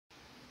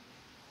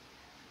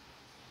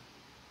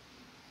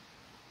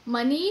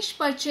Manish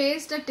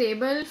purchased a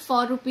table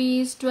for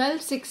rupees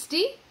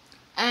 1260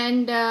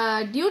 and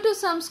due to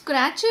some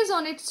scratches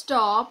on its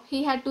top,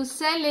 he had to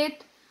sell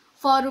it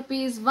for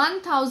rupees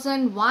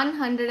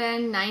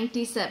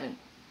 1197.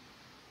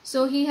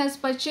 So he has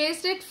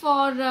purchased it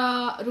for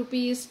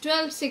rupees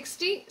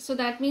 1260. So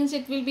that means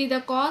it will be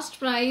the cost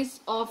price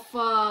of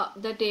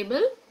the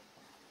table.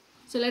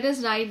 So let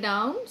us write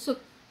down. So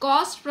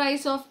cost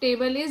price of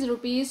table is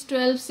rupees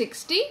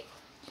 1260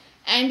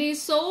 and he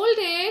sold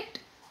it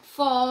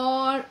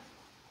for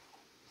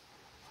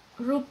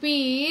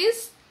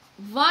rupees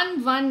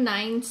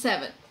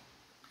 1197.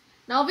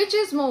 Now which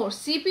is more,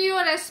 CP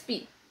or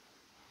SP?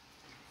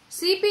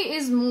 CP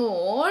is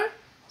more,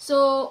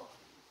 so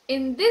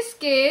in this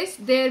case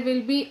there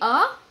will be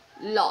a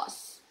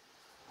loss.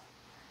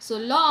 So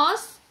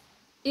loss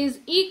is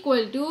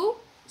equal to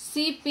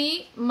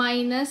CP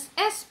minus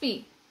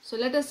SP. So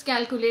let us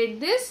calculate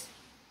this.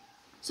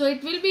 So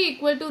it will be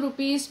equal to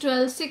rupees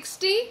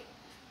 1260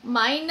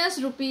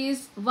 minus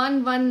rupees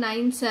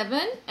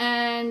 1197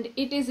 and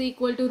it is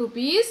equal to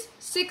rupees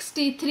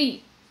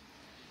 63.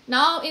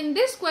 Now in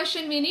this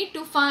question we need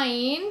to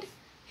find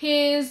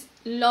his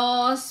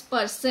loss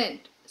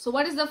percent. So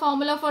what is the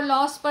formula for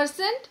loss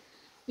percent?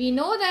 We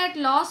know that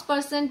loss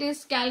percent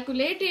is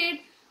calculated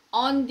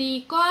on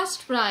the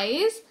cost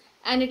price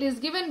and it is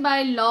given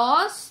by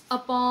loss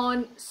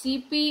upon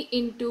CP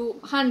into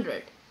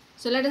 100.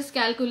 So let us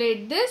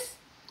calculate this.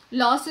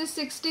 Loss is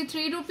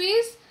 63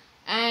 rupees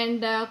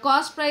and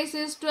cost price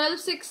is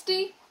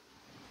 1260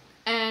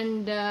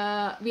 and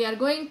we are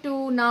going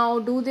to now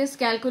do this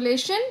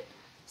calculation.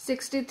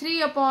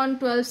 63 upon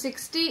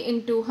 1260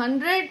 into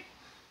 100.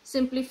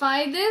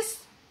 Simplify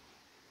this.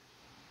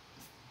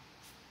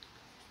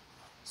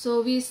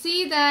 So we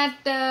see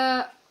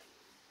that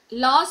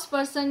loss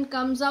percent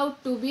comes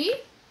out to be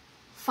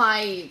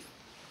 5.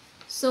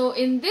 So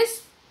in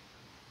this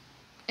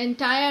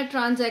entire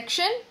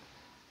transaction,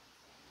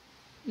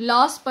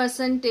 loss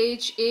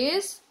percentage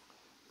is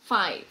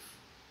 5.